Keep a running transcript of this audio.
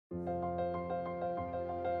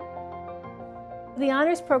The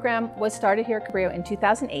honors program was started here at Cabrillo in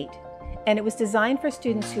 2008, and it was designed for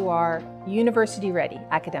students who are university ready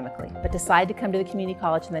academically, but decide to come to the community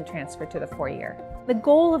college and then transfer to the four-year. The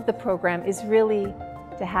goal of the program is really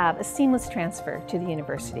to have a seamless transfer to the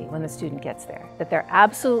university when the student gets there, that they're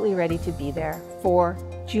absolutely ready to be there for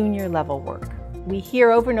junior level work. We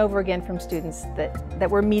hear over and over again from students that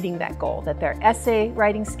we're meeting that goal, that their essay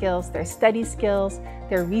writing skills, their study skills,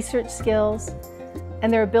 their research skills,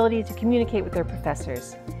 and their ability to communicate with their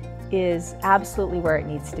professors is absolutely where it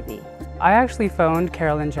needs to be. I actually phoned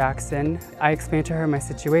Carolyn Jackson. I explained to her my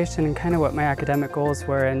situation and kind of what my academic goals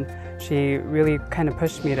were, and she really kind of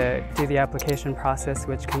pushed me to do the application process,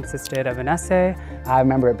 which consisted of an essay. I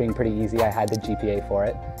remember it being pretty easy. I had the GPA for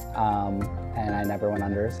it, and I never went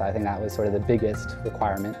under, so I think that was sort of the biggest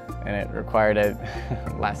requirement. And it required a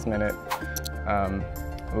last-minute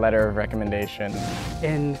letter of recommendation.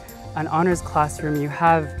 In an honors classroom, you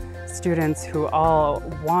have students who all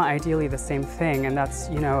want ideally the same thing, and that's,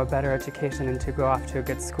 a better education and to go off to a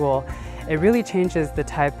good school. It really changes the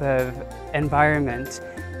type of environment.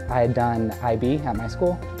 I had done IB at my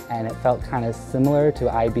school, and it felt kind of similar to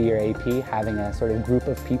IB or AP, having a sort of group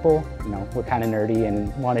of people. We're kind of nerdy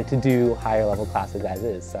and wanted to do higher level classes as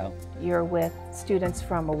is, so. You're with students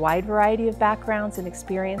from a wide variety of backgrounds and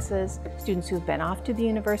experiences, students who've been off to the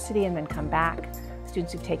university and then come back,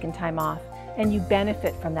 students who've taken time off, and you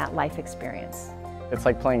benefit from that life experience. It's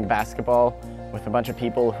like playing basketball with a bunch of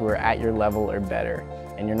people who are at your level or better.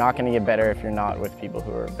 And you're not going to get better if you're not with people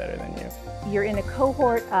who are better than you. You're in a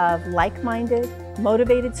cohort of like-minded,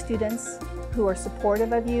 motivated students who are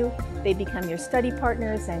supportive of you. They become your study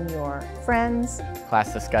partners and your friends.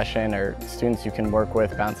 Class discussion or students you can work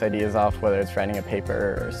with, bounce ideas off, whether it's writing a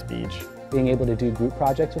paper or a speech. Being able to do group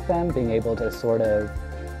projects with them, being able to sort of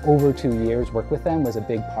over 2 years work with them was a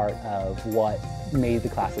big part of what made the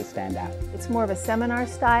classes stand out. It's more of a seminar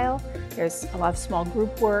style. There's a lot of small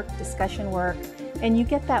group work, discussion work, and you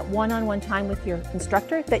get that one-on-one time with your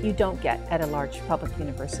instructor that you don't get at a large public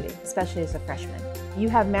university, especially as a freshman. You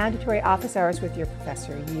have mandatory office hours with your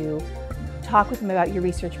professor. You talk with them about your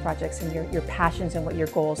research projects and your passions and what your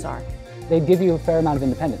goals are. They give you a fair amount of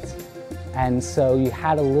independence. And so you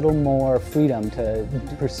had a little more freedom to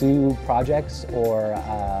pursue projects or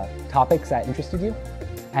topics that interested you,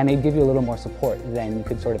 and they'd give you a little more support than you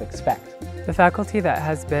could sort of expect. The faculty that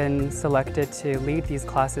has been selected to lead these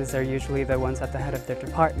classes are usually the ones at the head of their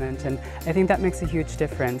department, and I think that makes a huge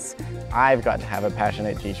difference. I've got to have a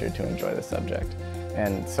passionate teacher to enjoy the subject.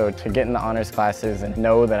 And so to get in the honors classes and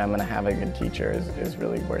know that I'm going to have a good teacher is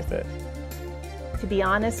really worth it. To be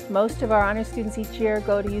honest, most of our honors students each year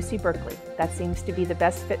go to UC Berkeley. That seems to be the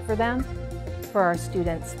best fit for them. For our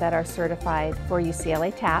students that are certified for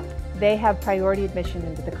UCLA TAP, they have priority admission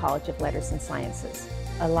into the College of Letters and Sciences.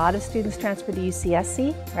 A lot of students transfer to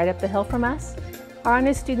UCSC, right up the hill from us. Our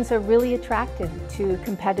honors students are really attracted to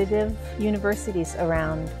competitive universities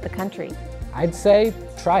around the country. I'd say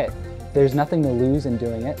try it. There's nothing to lose in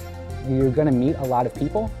doing it. You're going to meet a lot of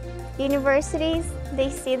people. Universities, they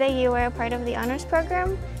see that you are a part of the honors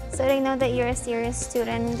program, so they know that you're a serious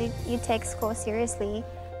student, you take school seriously.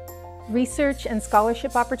 Research and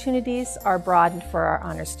scholarship opportunities are broadened for our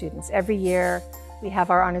honors students. Every year we have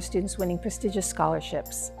our honors students winning prestigious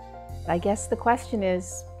scholarships. I guess the question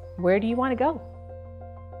is, where do you want to go?